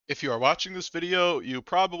If you are watching this video, you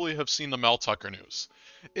probably have seen the Mel Tucker news.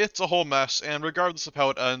 It's a whole mess, and regardless of how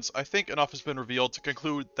it ends, I think enough has been revealed to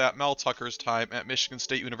conclude that Mel Tucker's time at Michigan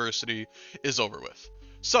State University is over with.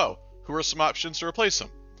 So, who are some options to replace him?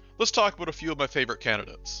 Let's talk about a few of my favorite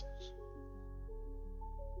candidates.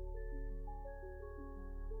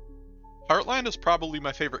 Hartline is probably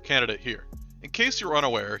my favorite candidate here. In case you're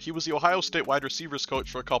unaware, he was the Ohio State wide receivers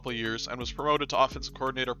coach for a couple of years and was promoted to offensive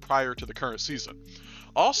coordinator prior to the current season.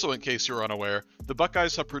 Also, in case you're unaware, the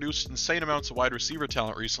Buckeyes have produced insane amounts of wide receiver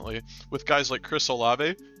talent recently, with guys like Chris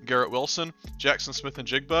Olave, Garrett Wilson, Jackson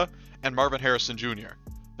Smith-Njigba, and Marvin Harrison Jr.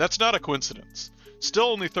 That's not a coincidence. Still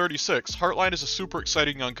only 36, Hartline is a super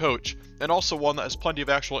exciting young coach, and also one that has plenty of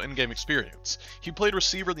actual in-game experience. He played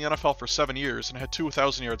receiver in the NFL for 7 years and had 2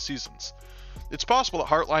 1,000-yard seasons. It's possible that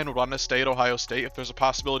Hartline would want to stay at Ohio State if there's a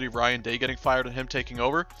possibility of Ryan Day getting fired and him taking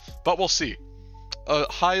over, but we'll see. A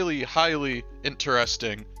highly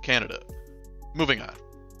interesting candidate. Moving on.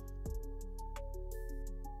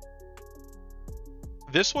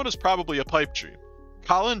 This one is probably a pipe dream.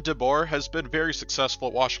 Colin DeBoer has been very successful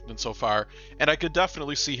at Washington so far, and I could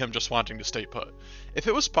definitely see him just wanting to stay put. If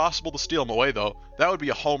it was possible to steal him away though, that would be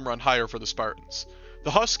a home run hire for the Spartans.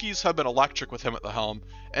 The Huskies have been electric with him at the helm,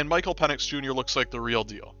 and Michael Penix Jr. looks like the real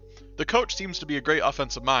deal. The coach seems to be a great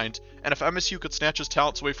offensive mind, and if MSU could snatch his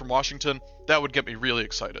talents away from Washington, that would get me really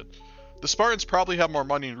excited. The Spartans probably have more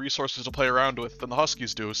money and resources to play around with than the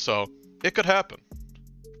Huskies do, so it could happen.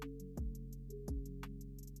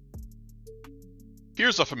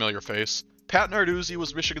 Here's a familiar face. Pat Narduzzi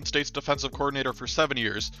was Michigan State's defensive coordinator for 7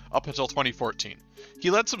 years, up until 2014. He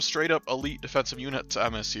led some straight-up elite defensive unit to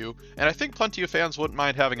MSU, and I think plenty of fans wouldn't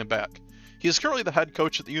mind having him back. He is currently the head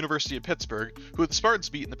coach at the University of Pittsburgh, who the Spartans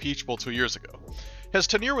beat in the Peach Bowl 2 years ago. His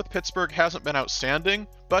tenure with Pittsburgh hasn't been outstanding,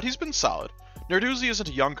 but he's been solid. Narduzzi isn't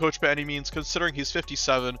a young coach by any means, considering he's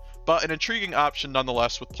 57, but an intriguing option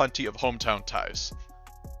nonetheless with plenty of hometown ties.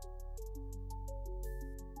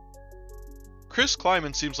 Chris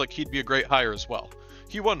Klieman seems like he'd be a great hire as well.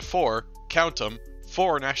 He won 4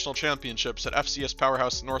 national championships at FCS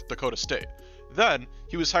powerhouse North Dakota State. Then,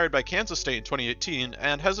 he was hired by Kansas State in 2018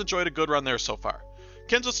 and has enjoyed a good run there so far.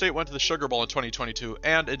 Kansas State went to the Sugar Bowl in 2022,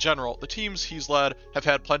 and in general, the teams he's led have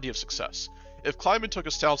had plenty of success. If Klieman took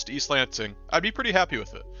his talents to East Lansing, I'd be pretty happy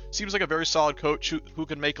with it. Seems like a very solid coach who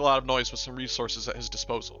can make a lot of noise with some resources at his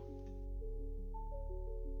disposal.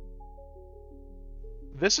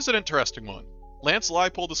 This is an interesting one. Lance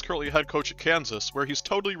Leipold is currently head coach at Kansas, where he's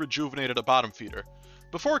totally rejuvenated a bottom feeder.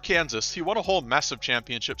 Before Kansas, he won a whole mess of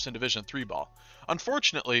championships in Division III ball.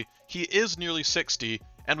 Unfortunately, he is nearly 60,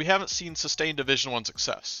 and we haven't seen sustained Division I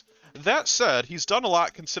success. That said, he's done a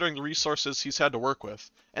lot considering the resources he's had to work with,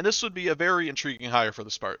 and this would be a very intriguing hire for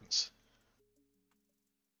the Spartans.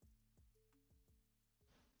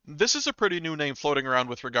 This is a pretty new name floating around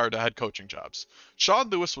with regard to head coaching jobs. Sean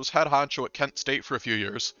Lewis was head honcho at Kent State for a few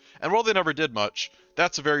years, and while they never did much,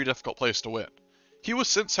 that's a very difficult place to win. He was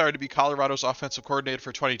since hired to be Colorado's offensive coordinator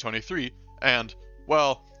for 2023, and,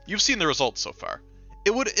 well, you've seen the results so far.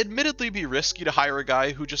 It would admittedly be risky to hire a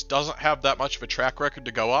guy who just doesn't have that much of a track record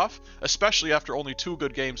to go off, especially after only 2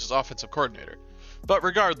 good games as offensive coordinator. But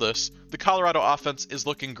regardless, the Colorado offense is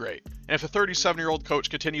looking great, and if a 37-year-old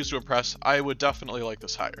coach continues to impress, I would definitely like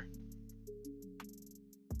this hire.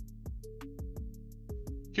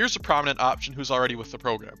 Here's a prominent option who's already with the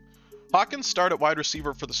program. Hawkins started wide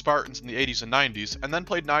receiver for the Spartans in the 80s and 90s, and then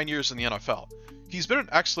played 9 years in the NFL. He's been an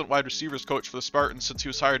excellent wide receivers coach for the Spartans since he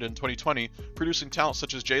was hired in 2020, producing talent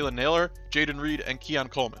such as Jalen Naylor, Jaden Reed, and Keon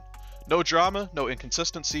Coleman. No drama, no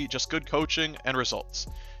inconsistency, just good coaching and results.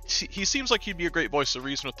 He seems like he'd be a great voice of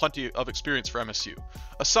reason with plenty of experience for MSU.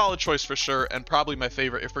 A solid choice for sure, and probably my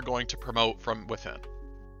favorite if we're going to promote from within.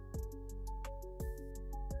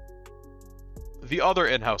 The other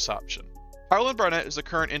in-house option. Harlan Barnett is the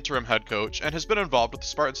current interim head coach and has been involved with the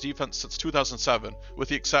Spartans defense since 2007, with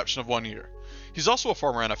the exception of 1 year. He's also a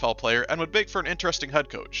former NFL player and would make for an interesting head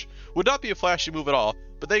coach. Would not be a flashy move at all,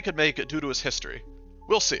 but they could make it due to his history.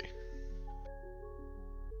 We'll see.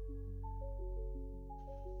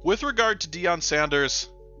 With regard to Deion Sanders,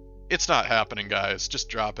 it's not happening, guys. Just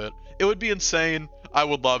drop it. It would be insane. I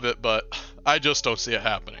would love it, but I just don't see it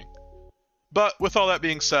happening. But with all that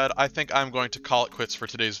being said, I think I'm going to call it quits for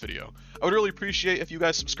today's video. I would really appreciate if you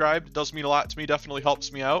guys subscribed. It does mean a lot to me, definitely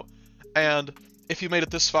helps me out. And if you made it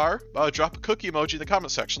this far, drop a cookie emoji in the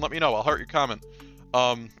comment section. Let me know. I'll heart your comment.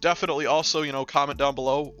 Definitely also, comment down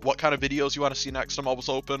below what kind of videos you want to see next. I'm always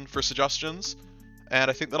open for suggestions. And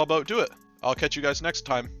I think that'll about do it. I'll catch you guys next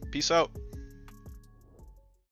time. Peace out.